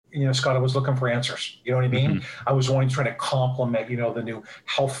Scott, I was looking for answers. You know what I mean? I was wanting to try to complement, the new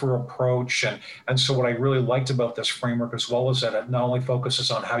healthier approach. And so what I really liked about this framework as well is that it not only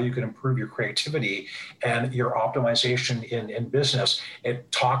focuses on how you can improve your creativity and your optimization in business,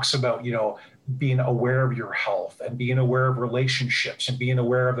 it talks about, being aware of your health and being aware of relationships and being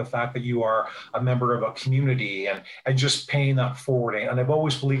aware of the fact that you are a member of a community and just paying that forward. And I've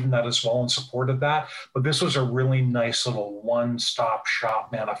always believed in that as well and supported that. But this was a really nice little one-stop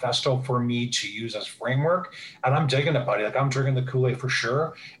shop manifesto for me to use as framework. And I'm digging it, buddy. Like, I'm drinking the Kool-Aid for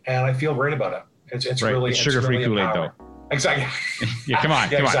sure. And I feel great about it. It's right. really, it's sugar-free really Kool-Aid empowering. though. Exactly. Yeah, come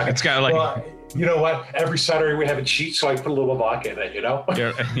on. Exactly. It's got like. Well, you know what? Every Saturday we have a cheat, so I put a little vodka in it.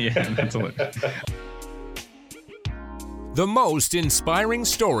 Yeah, that's it. The most inspiring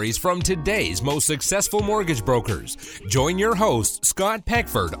stories from today's most successful mortgage brokers. Join your host, Scott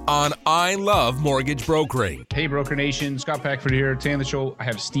Peckford, on I Love Mortgage Brokering. Hey, Broker Nation. Scott Peckford here. Today on the show, I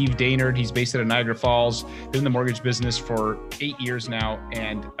have Steve Daynard. He's based out of Niagara Falls. Been in the mortgage business for 8 years now,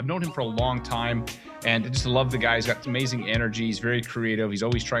 and I've known him for a long time. And I just love the guy. He's got amazing energy. He's very creative. He's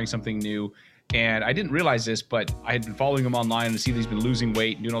always trying something new. And I didn't realize this, but I had been following him online and see that he's been losing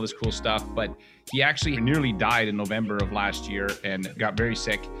weight and doing all this cool stuff. But he actually nearly died in November of last year and got very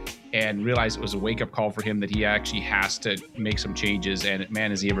sick, and realized it was a wake-up call for him that he actually has to make some changes. And man,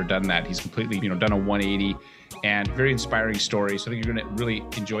 has he ever done that. He's completely, done a 180, and very inspiring story. So I think you're going to really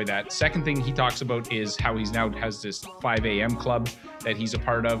enjoy that. Second thing he talks about is how he's now has this 5 a.m. club that he's a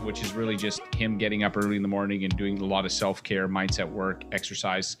part of, which is really just him getting up early in the morning and doing a lot of self-care, mindset work,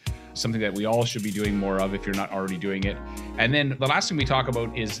 exercise, something that we all should be doing more of if you're not already doing it. And then the last thing we talk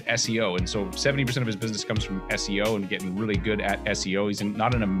about is SEO. And so 70% of his business comes from SEO and getting really good at SEO. He's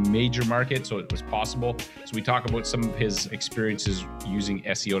not in a major market, so it was possible. So we talk about some of his experiences using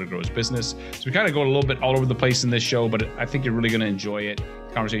SEO to grow his business. So we kind of go a little bit all over the place in this show, but I think you're really going to enjoy it.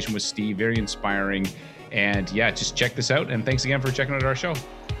 The conversation with Steve, very inspiring. And yeah, just check this out. And thanks again for checking out our show.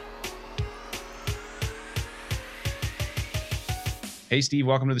 Hey, Steve,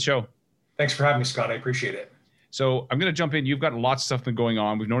 welcome to the show. Thanks for having me, Scott. I appreciate it. So I'm going to jump in. You've got lots of stuff been going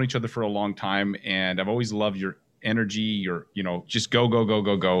on. We've known each other for a long time, and I've always loved your energy, your, just go, go, go,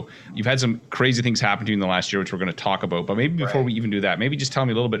 go, go. You've had some crazy things happen to you in the last year, which we're going to talk about. But maybe before we even do that, maybe just tell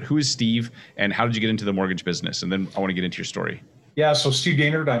me a little bit, who is Steve and how did you get into the mortgage business? And then I want to get into your story. Yeah, so Steve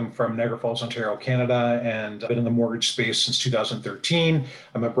Daynard, I'm from Niagara Falls, Ontario, Canada, and I've been in the mortgage space since 2013.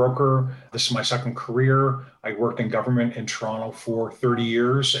 I'm a broker. This is my second career. I worked in government in Toronto for 30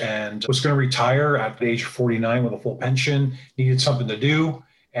 years and was going to retire at the age of 49 with a full pension, needed something to do.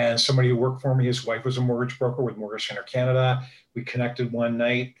 And somebody who worked for me, his wife was a mortgage broker with Mortgage Center Canada. We connected one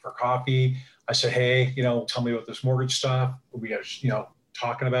night for coffee. I said, hey, tell me about this mortgage stuff. We got,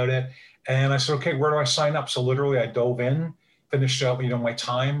 talking about it. And I said, okay, where do I sign up? So literally I dove in, finished up, my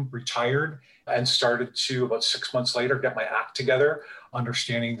time, retired, and started to, about 6 months later, get my act together,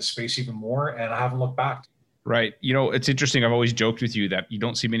 understanding the space even more, and I haven't looked back. Right. It's interesting. I've always joked with you that you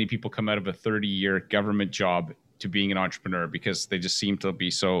don't see many people come out of a 30-year government job to being an entrepreneur because they just seem to be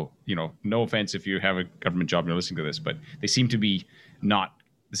so, no offense if you have a government job and you're listening to this, but they seem to be not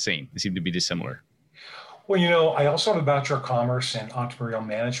the same. They seem to be dissimilar. Well, I also have a Bachelor of Commerce in Entrepreneurial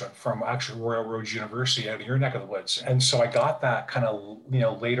Management from actually Royal Roads University out of your neck of the woods. And so I got that kind of,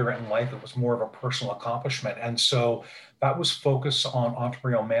 later in life. It was more of a personal accomplishment. And so that was focused on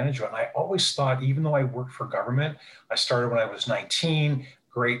entrepreneurial management. And I always thought, even though I worked for government, I started when I was 19,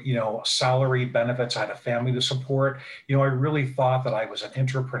 great, salary, benefits. I had a family to support. I really thought that I was an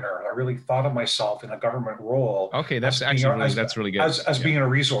entrepreneur. I really thought of myself in a government role. Okay, that's actually that's really good. As being a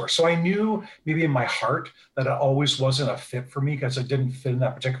resource. So I knew maybe in my heart that it always wasn't a fit for me because it didn't fit in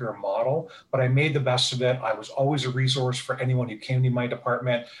that particular model, but I made the best of it. I was always a resource for anyone who came to my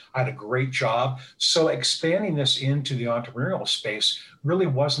department. I had a great job. So expanding this into the entrepreneurial space really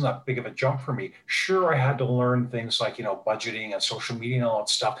wasn't that big of a jump for me. Sure, I had to learn things like, budgeting and social media and all that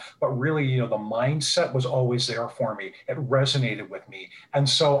stuff, but really, the mindset was always there for me. It resonated with me. And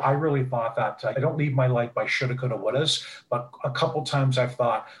so I really thought that I don't lead my life by shoulda, coulda, wouldas, but a couple times I've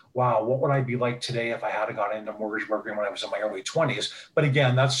thought, wow, what would I be like today if I had got into mortgage brokering when I was in my early 20s? But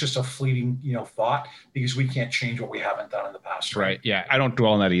again, that's just a fleeting, thought because we can't change what we haven't done in the past. Right. Yeah. I don't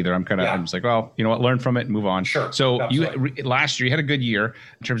dwell on that either. I'm just like, well, you know what, learn from it and move on. Sure. So last year you had a good year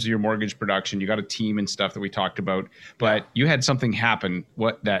in terms of your mortgage production. You got a team and stuff that we talked about, but you had something happen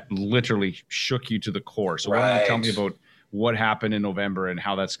that literally shook you to the core. So why don't you tell me about what happened in November and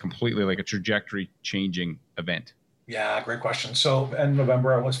how that's completely like a trajectory changing event? Yeah, great question. So in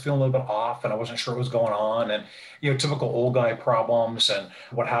November, I was feeling a little bit off and I wasn't sure what was going on. And, typical old guy problems. And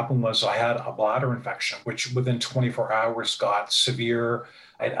what happened was I had a bladder infection, which within 24 hours got severe.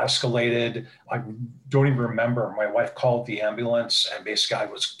 I'd escalated. I don't even remember. My wife called the ambulance, and basically I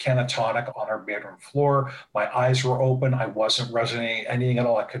was catatonic on our bedroom floor. My eyes were open. I wasn't resonating anything at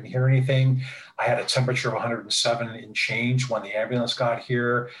all. I couldn't hear anything. I had a temperature of 107 and change when the ambulance got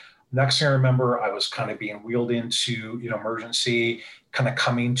here. Next thing I remember, I was kind of being wheeled into, emergency, kind of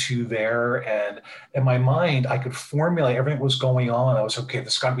coming to there. And in my mind, I could formulate everything that was going on. I was, okay,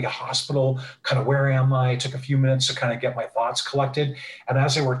 this got to be a hospital. Kind of, where am I? It took a few minutes to kind of get my thoughts collected. And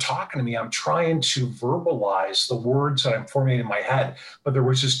as they were talking to me, I'm trying to verbalize the words that I'm formulating in my head, but there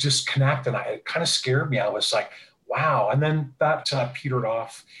was this disconnect, and it kind of scared me. I was like, wow. And then that petered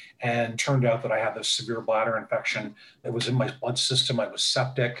off, and turned out that I had this severe bladder infection. It was in my blood system. I was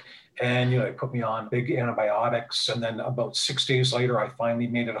septic. And, they put me on big antibiotics. And then about 6 days later, I finally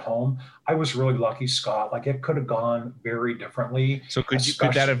made it home. I was really lucky, Scott. Like, it could have gone very differently. So could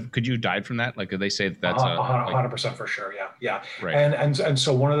you died from that? Like, did they say that's 100% for sure? Yeah. Right. And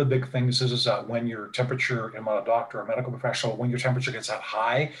so one of the big things is that when your temperature, I'm not a doctor or a medical professional, when your temperature gets that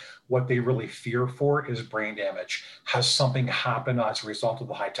high, what they really fear for is brain damage. Has something happened as a result of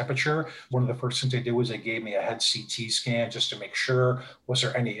the high temperature? One of the first things they did was they gave me a head CT scan just to make sure, was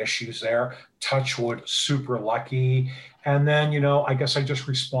there any issues there? Touch wood, super lucky. And then, I guess I just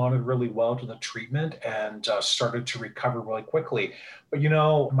responded really well to the treatment and started to recover really quickly. But,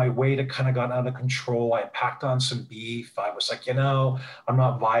 my weight had kind of gotten out of control. I packed on some beef. I was like, I'm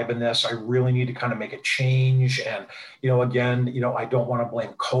not vibing this. I really need to kind of make a change. And, again, I don't want to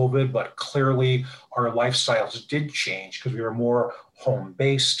blame COVID, but clearly our lifestyles did change because we were more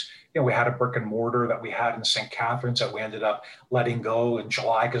home-based. We had a brick and mortar that we had in St. Catharines that we ended up letting go in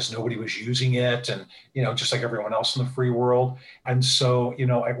July because nobody was using it. And, just like everyone else in the free world. And so,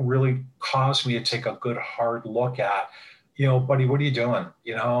 it really caused me to take a good hard look at, buddy, what are you doing?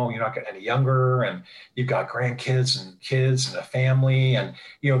 You're not getting any younger, and you've got grandkids and kids and a family. And,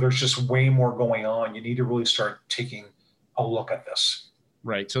 there's just way more going on. You need to really start taking a look at this.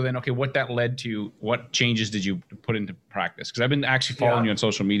 Right. So then, okay, what that led to, what changes did you put into practice? Because I've been actually following you on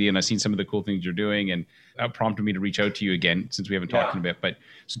social media, and I've seen some of the cool things you're doing, and that prompted me to reach out to you again, since we haven't talked in a bit. But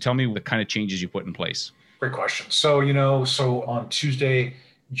so tell me the kind of changes you put in place. Great question. So, so on Tuesday,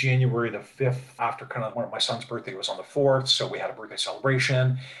 January the 5th, after kind of my son's birthday was on the 4th. So we had a birthday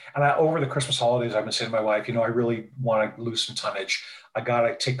celebration. And over the Christmas holidays, I've been saying to my wife, I really want to lose some tonnage. I got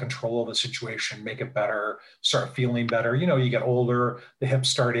to take control of the situation, make it better, start feeling better. You get older, the hips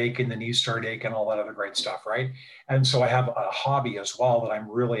start aching, the knees start aching, all that other great stuff, right? And so I have a hobby as well that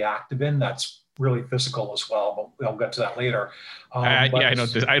I'm really active in that's really physical as well, but I'll get to that later. I know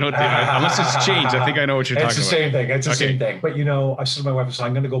this. Unless it's changed, I think I know what you're talking about. It's the same thing. It's the same thing. But, I said to my wife,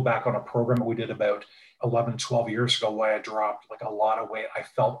 I'm going to go back on a program that we did about 11, 12 years ago where I dropped like a lot of weight. I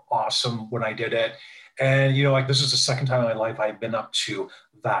felt awesome when I did it. And, this is the second time in my life I've been up to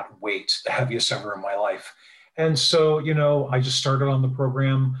that weight, the heaviest ever in my life. And so, I just started on the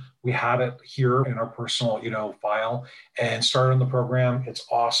program. We had it here in our personal, file, and started on the program. It's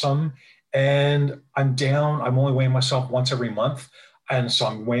awesome. And I'm down. I'm only weighing myself once every month. And so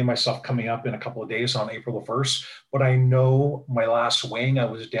I'm weighing myself coming up in a couple of days on April the 1st. But I know my last weighing, I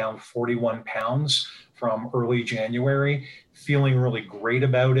was down 41 pounds from early January, feeling really great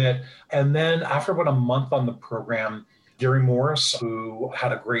about it. And then after about a month on the program, Gary Morris, who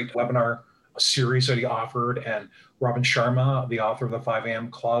had a great webinar series that he offered, and Robin Sharma, the author of the 5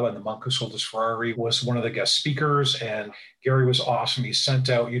 a.m. Club and the Monk Who Sold His Ferrari, was one of the guest speakers. And Gary was awesome. He sent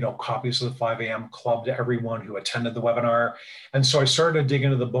out, copies of the 5 a.m. Club to everyone who attended the webinar. And so I started to dig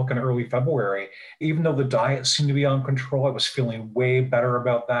into the book in early February. Even though the diet seemed to be on control, I was feeling way better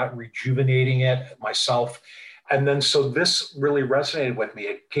about that, rejuvenating it myself. And then, so this really resonated with me.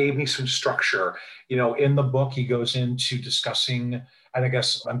 It gave me some structure. In the book, he goes into discussing, and I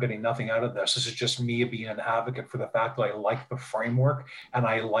guess I'm getting nothing out of this. This is just me being an advocate for the fact that I like the framework, and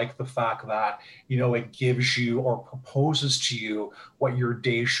I like the fact that, it gives you or proposes to you what your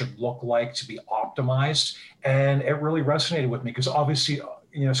day should look like to be optimized. And it really resonated with me because obviously,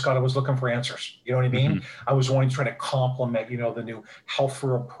 Scott, I was looking for answers. You know what I mean? Mm-hmm. I was wanting to try to complement, the new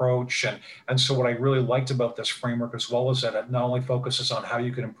healthier approach. And so what I really liked about this framework as well is that it not only focuses on how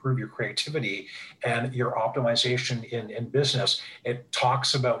you can improve your creativity and your optimization in business, it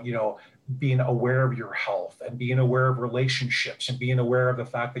talks about, being aware of your health and being aware of relationships and being aware of the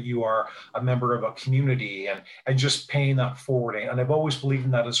fact that you are a member of a community and just paying that forward. And I've always believed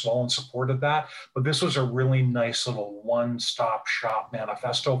in that as well and supported that. But this was a really nice little one-stop shop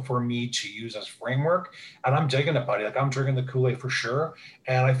manifesto for me to use as framework. And I'm digging it, buddy. Like, I'm drinking the Kool-Aid for sure.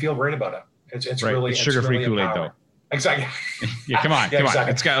 And I feel great about it. It's right. really sugar-free really Kool-Aid though. Exactly. Yeah, come on.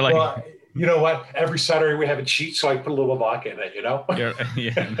 Exactly. It's got like... Well, You know what? Every Saturday we have a cheat, so I put a little vodka in it, you know?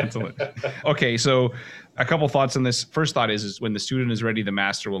 Yeah, that's okay. So a couple thoughts on this. First thought is when the student is ready, the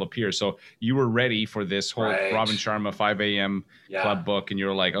master will appear. So you were ready for this whole Right. Robin Sharma 5 a.m. club book, and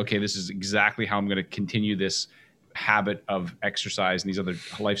you're like, okay, this is exactly how I'm going to continue this habit of exercise and these other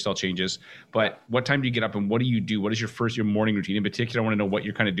lifestyle changes. But what time do you get up and what do you do? What is your morning routine? In particular, I want to know what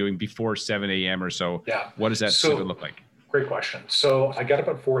you're kind of doing before 7 a.m. or so. Yeah. What does that look like? Great question. So I get up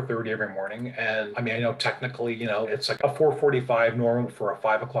at 4:30 every morning. And I mean, I know technically, it's like a 4:45 normal for a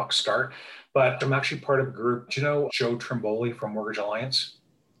 5 o'clock start, but I'm actually part of a group. Do you know Joe Trimboli from Mortgage Alliance?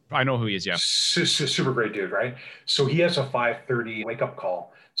 I know who he is, yeah. Super great dude, right? So he has a 5:30 wake up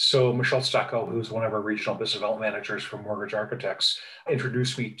call. So Michelle Stecco, who's one of our regional business development managers for Mortgage Architects,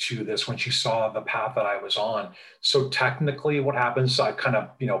 introduced me to this when she saw the path that I was on. So technically what happens, I kind of,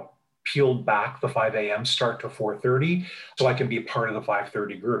 peeled back the 5 a.m. start to 4:30 so I can be part of the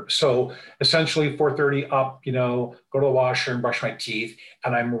 5:30 group. So essentially 4:30 up, go to the washer and brush my teeth.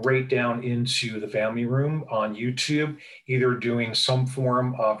 And I'm right down into the family room on YouTube, either doing some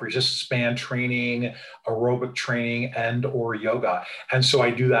form of resistance band training, aerobic training, and or yoga. And so I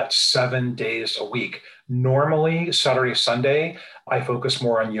do that 7 days a week. Normally, Saturday, Sunday, I focus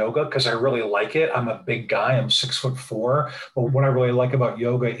more on yoga because I really like it. I'm a big guy. I'm 6'4". But what I really like about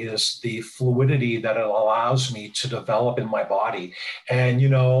yoga is the fluidity that it allows me to develop in my body. And,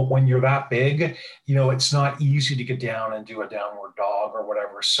 when you're that big, it's not easy to get down and do a downward dog or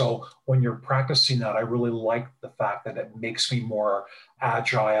whatever. So when you're practicing that, I really like the fact that it makes me more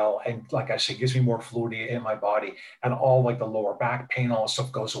agile and, like I said, gives me more fluidity in my body, and all like the lower back pain, all that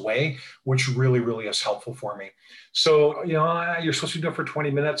stuff goes away, which really, really is helpful for me. So, you're supposed to do it for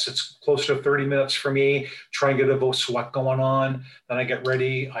 20 minutes. It's closer to 30 minutes for me. Try and get a little sweat going on. Then I get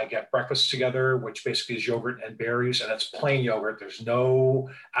ready. I get breakfast together, which basically is yogurt and berries, and it's plain yogurt. There's no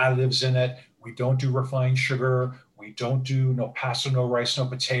additives in it. We don't do refined sugar. We don't do no pasta, no rice, no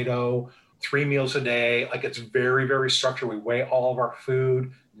potato. 3 meals a day. Like, it's very, very structured. We weigh all of our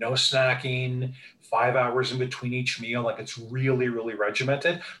food, no snacking, 5 hours in between each meal. Like, it's really, really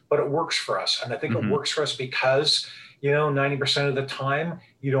regimented, but it works for us. And I think it works for us because, 90% of the time,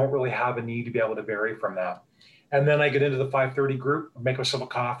 you don't really have a need to be able to vary from that. And then I get into the 5:30 group, make myself a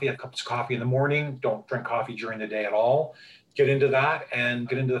cup of coffee in the morning. Don't drink coffee during the day at all. Get into that and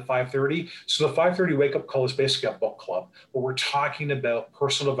get into the 5:30. So the 5:30 wake up call is basically a book club where we're talking about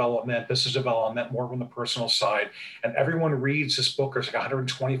personal development, business development, more from the personal side. And everyone reads this book. There's like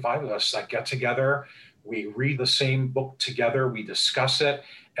 125 of us that get together. We read the same book together. We discuss it.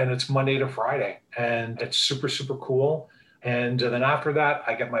 And it's Monday to Friday. And it's super, super cool. And then after that,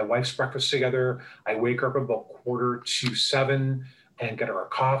 I get my wife's breakfast together. I wake her up about 6:45 and get her a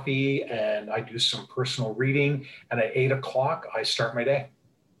coffee, and I do some personal reading. And at 8 o'clock, I start my day.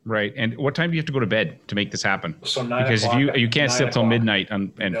 Right. And what time do you have to go to bed to make this happen? So 9 because o'clock. Because if you can't sit till midnight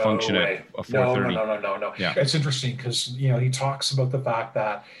and no function way. at 4:30. No. Yeah. It's interesting because, he talks about the fact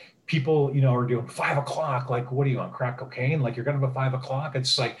that people, are doing 5 o'clock. Like, what are you on, crack cocaine? Like, you're going to have 5 o'clock?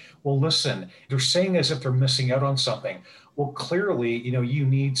 It's like, well, listen, they're saying as if they're missing out on something. Well, clearly, you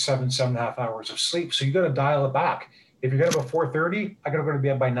need 7.5 hours of sleep. So you got to dial it back. If you're going to go 4:30, I got to go to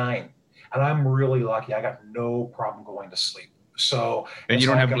bed by 9. And I'm really lucky. I got no problem going to sleep. So, and you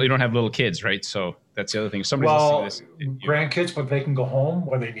don't have little kids, right? So that's the other thing. Somebody's listening to this. Grandkids, but they can go home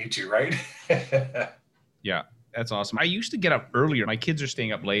when they need to, right? Yeah, that's awesome. I used to get up earlier. My kids are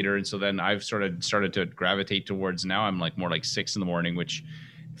staying up later, and so then I've started to gravitate towards, now I'm like more like 6 in the morning, which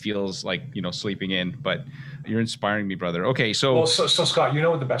feels like, sleeping in. But you're inspiring me, brother. Okay, so Scott, you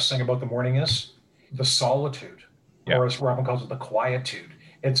know what the best thing about the morning is? The solitude, or as Robin calls it, the quietude.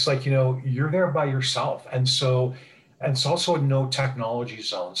 It's like, you're there by yourself. And it's also a no technology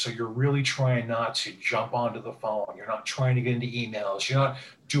zone. So you're really trying not to jump onto the phone. You're not trying to get into emails. You're not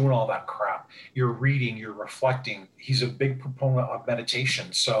doing all that crap. You're reading, you're reflecting. He's a big proponent of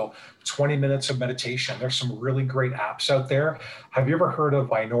meditation. So 20 minutes of meditation. There's some really great apps out there. Have you ever heard of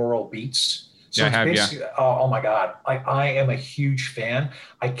binaural beats? So yeah, I have, oh my God. I am a huge fan.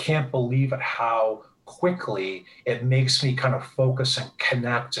 I can't believe at how quickly it makes me kind of focus and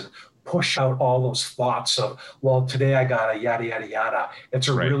connect and push out all those thoughts of, well, today I got a yada, yada, yada. It's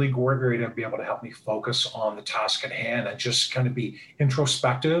a really great way to be able to help me focus on the task at hand and just kind of be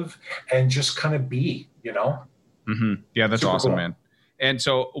introspective and just kind of be, Mm-hmm. Yeah, that's Super awesome, cool. man. And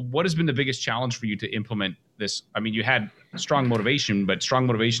so what has been the biggest challenge for you to implement this? I mean, you had strong motivation, but strong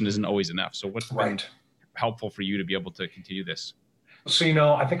motivation isn't always enough. So what's been helpful for you to be able to continue this? So,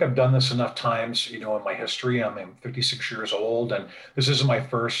 I think I've done this enough times, in my history. I'm 56 years old, and this isn't my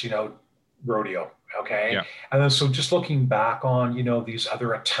first, rodeo. Okay. Yeah. And then, so just looking back on, these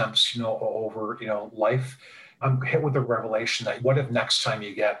other attempts, over, life, I'm hit with the revelation that what if next time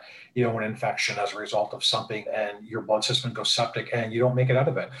you get, an infection as a result of something and your blood system goes septic and you don't make it out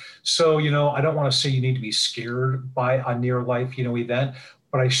of it. So, I don't want to say you need to be scared by a near life, event,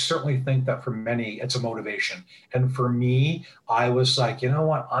 but I certainly think that for many, it's a motivation. And for me, I was like, you know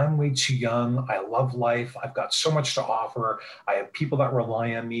what? I'm way too young. I love life. I've got so much to offer. I have people that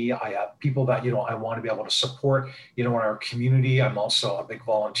rely on me. I have people that, I want to be able to support, in our community. I'm also a big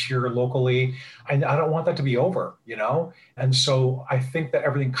volunteer locally. And I don't want that to be over, And so I think that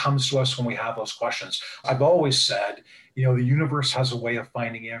everything comes to us when we have those questions. I've always said, the universe has a way of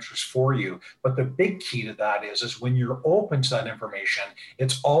finding answers for you. But the big key to that is when you're open to that information,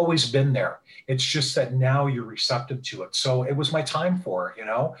 it's always been there. It's just that now you're receptive to it. So it was my time for it,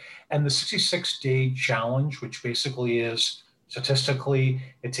 And the 66-day challenge, which basically is statistically,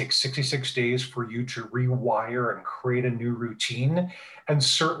 it takes 66 days for you to rewire and create a new routine. And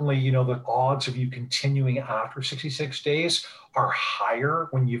certainly, the odds of you continuing after 66 days are higher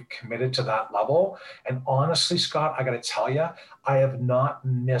when you've committed to that level. And honestly, Scott, I got to tell you, I have not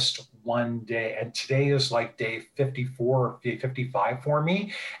missed one day. And today is like day 54 or 55 for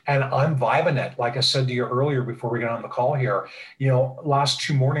me. And I'm vibing it. Like I said to you earlier before we got on the call here, last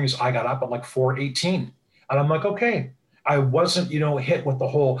 2 mornings, I got up at like 4:18 and I'm like, okay. I wasn't, hit with the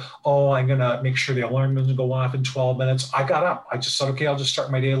whole, I'm going to make sure the alarm doesn't go off in 12 minutes. I got up. I just said, okay, I'll just start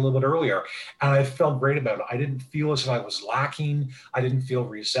my day a little bit earlier. And I felt great about it. I didn't feel as if I was lacking. I didn't feel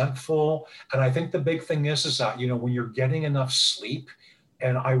resentful. And I think the big thing is that, when you're getting enough sleep,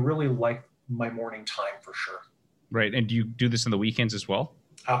 and I really like my morning time for sure. Right. And do you do this on the weekends as well?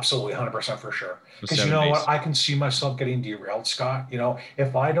 Absolutely, 100% for sure. Because you know what, I can see myself getting derailed, Scott.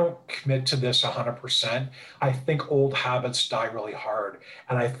 If I don't commit to this 100%, I think old habits die really hard.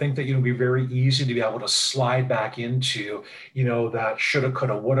 And I think that, it'd be very easy to be able to slide back into, that shoulda,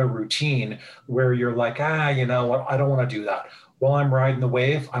 coulda, woulda routine where you're like, you know what, I don't want to do that. While I'm riding the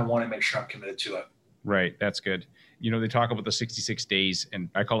wave, I want to make sure I'm committed to it. Right. That's good. They talk about the 66 days, and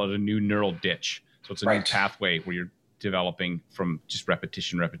I call it a new neural ditch. So it's a new pathway where you're developing from just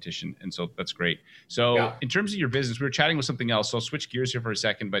repetition. And so that's great. So in terms of your business, we were chatting with something else. So I'll switch gears here for a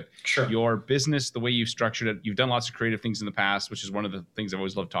second, but your business, the way you've structured it, you've done lots of creative things in the past, which is one of the things I've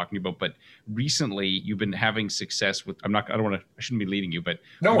always loved talking about. But recently you've been having success with, I shouldn't be leading you, but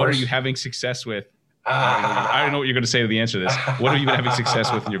what are you having success with? I don't know what you're going to say to the answer to this. What have you been having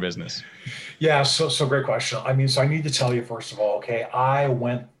success with in your business? Yeah. So great question. So I need to tell you, first of all, okay, I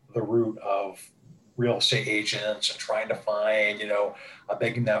went the route of real estate agents and trying to find, a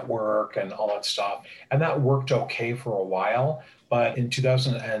big network and all that stuff. And that worked okay for a while. But in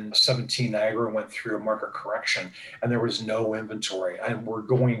 2017, Niagara went through a market correction and there was no inventory. And we're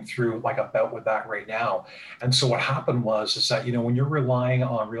going through like a bout with that right now. And so what happened is that, when you're relying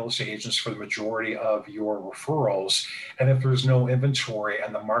on real estate agents for the majority of your referrals, and if there's no inventory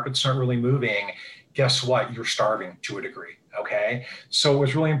and the market's not really moving, guess what? You're starving to a degree. Okay. So it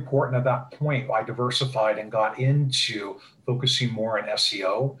was really important at that point. I diversified and got into focusing more on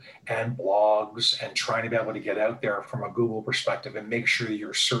SEO and blogs and trying to be able to get out there from a Google perspective and make sure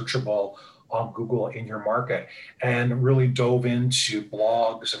you're searchable on Google in your market, and really dove into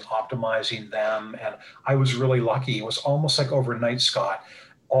blogs and optimizing them. And I was really lucky. It was almost like overnight, Scott.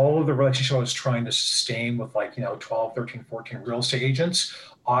 All of the relationships I was trying to sustain with 12, 13, 14 real estate agents,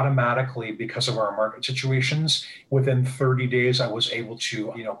 automatically, because of our market situations, within 30 days, I was able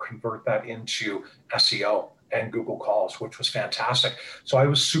to, convert that into SEO and Google calls, which was fantastic. So I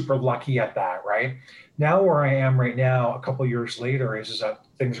was super lucky at that, right? Now where I am right now, a couple of years later, is that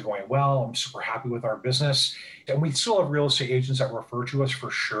things are going well. I'm super happy with our business. And we still have real estate agents that refer to us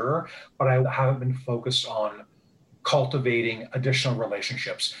for sure, but I haven't been focused on cultivating additional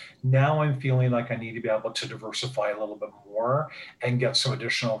relationships. Now I'm feeling like I need to be able to diversify a little bit more and get some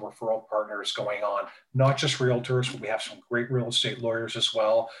additional referral partners going on, not just realtors, but we have some great real estate lawyers as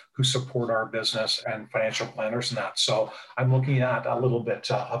well who support our business, and financial planners and that. So I'm looking at a little bit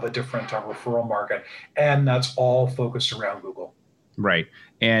of a different referral market, and that's all focused around Google. Right.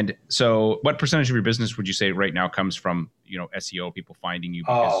 And so what percentage of your business would you say right now comes from, SEO, people finding you?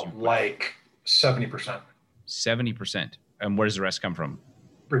 Like 70%. 70%. And where does the rest come from?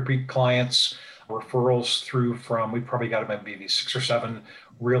 Repeat clients, referrals through from, we probably got maybe 6 or 7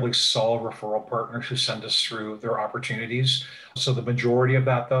 really solid referral partners who send us through their opportunities. So the majority of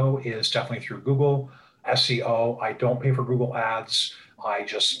that, though, is definitely through Google. SEO, I don't pay for Google ads. I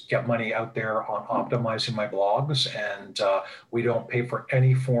just get money out there on optimizing my blogs, and we don't pay for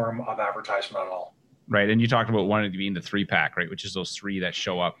any form of advertisement at all. Right. And you talked about wanting to be in the 3-pack, right? Which is those 3 that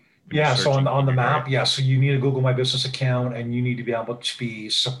show up when you're So searching on the in your area? map, so you need a Google My Business account, and you need to be able to be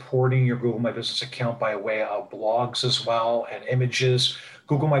supporting your Google My Business account by way of blogs as well and images.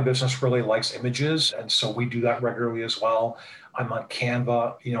 Google My Business really likes images, and so we do that regularly as well. I'm on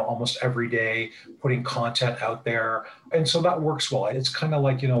Canva, almost every day, putting content out there. And so that works well. It's kind of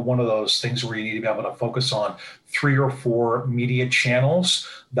like, one of those things where you need to be able to focus on 3 or 4 media channels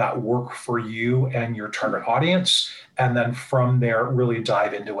that work for you and your target audience. And then from there, really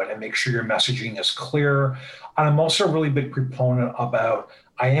dive into it and make sure your messaging is clear. And I'm also a really big proponent about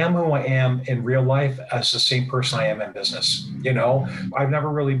I am who I am in real life as the same person I am in business. I've never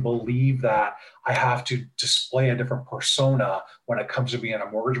really believed that I have to display a different persona when it comes to being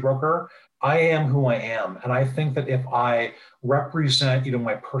a mortgage broker. I am who I am. And I think that if I represent,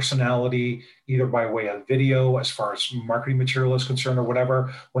 my personality, either by way of video, as far as marketing material is concerned or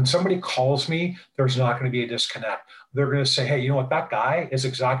whatever, when somebody calls me, there's not going to be a disconnect. They're going to say, hey, you know what? That guy is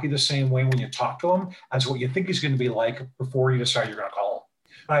exactly the same way when you talk to him as what you think he's going to be like before you decide you're going to call him.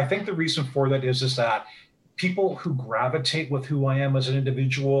 And I think the reason for that is that people who gravitate with who I am as an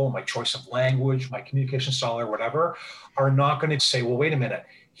individual, my choice of language, my communication style or whatever, are not going to say, well, wait a minute,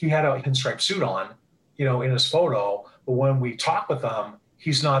 he had a pinstripe suit on, in his photo, but when we talk with him,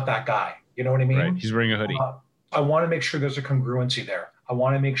 he's not that guy. You know what I mean? Right. He's wearing a hoodie. I want to make sure there's a congruency there. I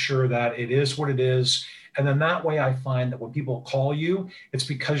want to make sure that it is what it is. And then that way I find that when people call you, it's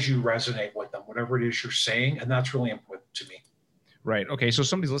because you resonate with them, whatever it is you're saying. And that's really important to me. Right. Okay. So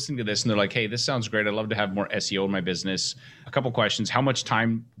somebody's listening to this and they're like, hey, this sounds great. I'd love to have more SEO in my business. A couple questions. How much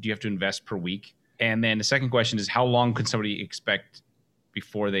time do you have to invest per week? And then the second question is, how long could somebody expect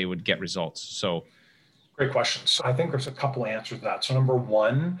before they would get results? So great questions. I think there's a couple of answers to that. So number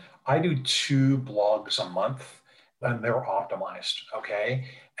one, I do 2 blogs a month and they're optimized. Okay.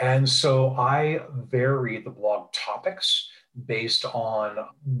 And so I vary the blog topics based on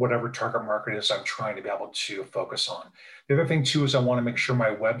whatever target market is I'm trying to be able to focus on. The other thing too is I want to make sure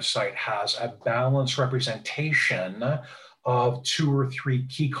my website has a balanced representation of 2 or 3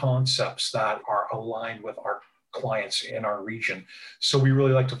 key concepts that are aligned with our clients in our region. So we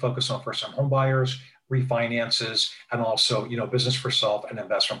really like to focus on first-time home buyers, refinances, and also, business for self and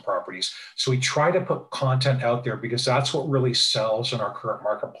investment properties. So we try to put content out there because that's what really sells in our current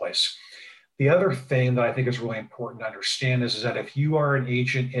marketplace. The other thing that I think is really important to understand is that if you are an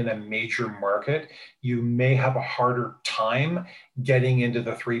agent in a major market, you may have a harder time getting into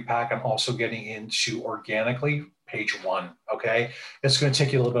the 3-pack and also getting into organically page 1, okay? It's going to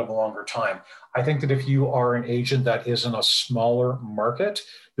take you a little bit of a longer time. I think that if you are an agent that is in a smaller market,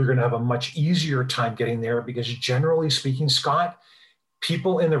 you're going to have a much easier time getting there because generally speaking, Scott,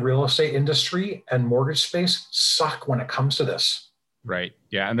 people in the real estate industry and mortgage space suck when it comes to this. Right.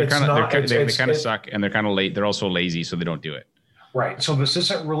 Yeah. And they kind of suck and they're kind of late. They're also lazy, so they don't do it. Right. So this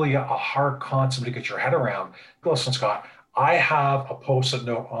isn't really a hard concept to get your head around. Listen, Scott, I have a Post-it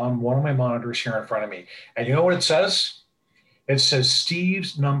note on one of my monitors here in front of me. And you know what it says? It says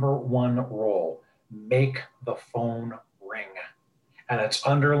Steve's number 1 rule, make the phone ring. And it's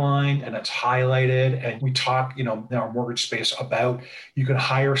underlined and it's highlighted. And we talk, in our mortgage space about you can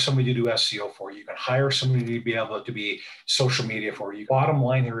hire somebody to do SEO for you. You can hire somebody to be able to be social media for you. Bottom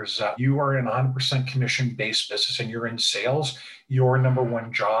line here is that you are in a 100% commission-based business and you're in sales. Your number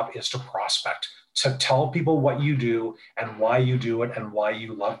 1 job is to prospect, to tell people what you do and why you do it and why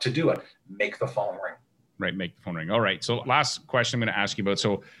you love to do it. Make the phone ring. Right. Make the phone ring. All right. So last question I'm going to ask you about.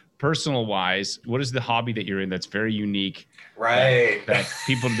 So personal wise, what is the hobby that you're in that's very unique? Right. That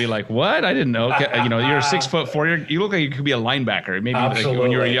people would be like, what? I didn't know. You're 6'4". You look like you could be a linebacker. Maybe like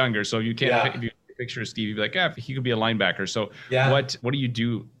when you were younger. So you can't if you picture Steve, you'd be like, yeah, he could be a linebacker. So what do you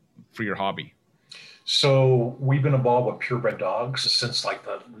do for your hobby? So we've been involved with purebred dogs since like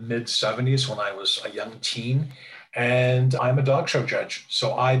the mid 70s when I was a young teen. And I'm a dog show judge.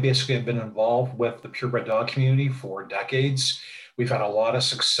 So I basically have been involved with the purebred dog community for decades. We've had a lot of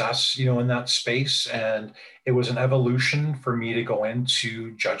success, in that space. And it was an evolution for me to go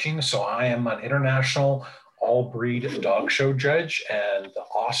into judging. So I am an international all-breed dog show judge. And the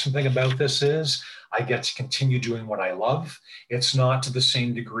awesome thing about this is I get to continue doing what I love. It's not to the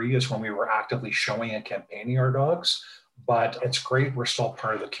same degree as when we were actively showing and campaigning our dogs, but it's great. We're still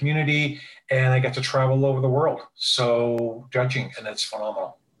part of the community and I get to travel all over the world. So judging, and it's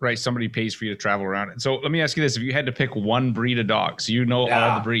phenomenal. Right. Somebody pays for you to travel around. So let me ask you this. If you had to pick one breed of dog, so all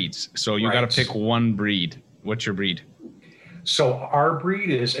the breeds. So you got to pick one breed. What's your breed? So our breed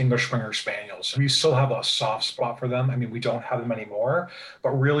is English Springer Spaniels. We still have a soft spot for them. I mean, we don't have them anymore,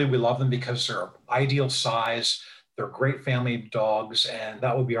 but really we love them because they're ideal size. They're great family dogs, and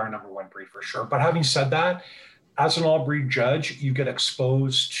that would be our number 1 breed for sure. But having said that, as an all breed judge, you get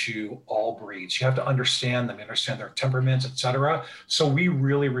exposed to all breeds. You have to understand them, understand their temperaments, etc. So we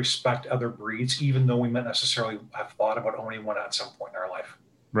really respect other breeds, even though we might necessarily have thought about owning one at some point in our life.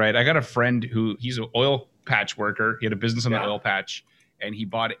 Right. I got a friend he's an oil patch worker. He had a business on the oil patch, and he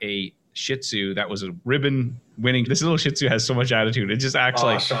bought a Shih Tzu that was a ribbon winning. This little Shih Tzu has so much attitude. It just acts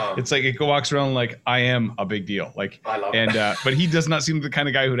it's like it walks around like I am a big deal. Like I love it. But he does not seem the kind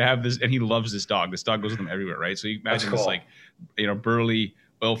of guy who'd have this, and he loves this dog. This dog goes with him everywhere, right? So you imagine this like, burly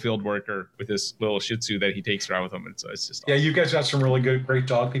oil field worker with this little Shih Tzu that he takes around with him. And so it's just awesome. You guys got some really great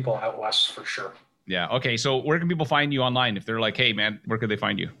dog people out west for sure. Yeah. Okay. So where can people find you online if they're like, hey man, where could they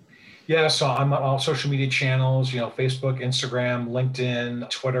find you? Yeah, so I'm on all social media channels, Facebook, Instagram, LinkedIn,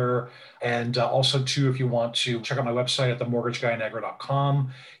 Twitter, and also too, if you want to check out my website at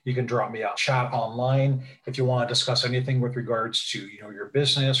themortgageguyniagara.com, you can drop me a chat online. If you want to discuss anything with regards to your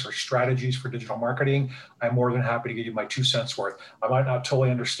business or strategies for digital marketing, I'm more than happy to give you my 2 cents worth. I might not totally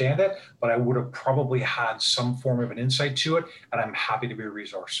understand it, but I would have probably had some form of an insight to it, and I'm happy to be a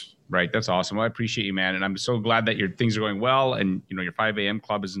resource. Right. That's awesome. Well, I appreciate you, man. And I'm so glad that your things are going well. And, your 5 a.m.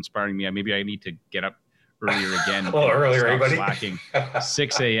 club is inspiring me. Maybe I need to get up earlier again. A little earlier, everybody. Slacking.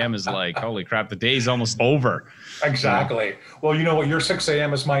 6 a.m. is like, holy crap, the day's almost over. Exactly. Well, you know what? Your 6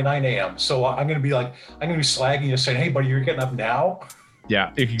 a.m. is my 9 a.m. So I'm going to be slagging you saying, hey, buddy, you're getting up now?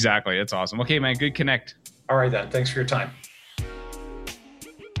 Yeah, exactly. That's awesome. Okay, man. Good connect. All right, then. Thanks for your time.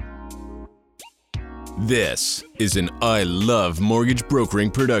 This is an I Love Mortgage Brokering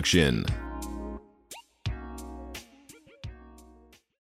production.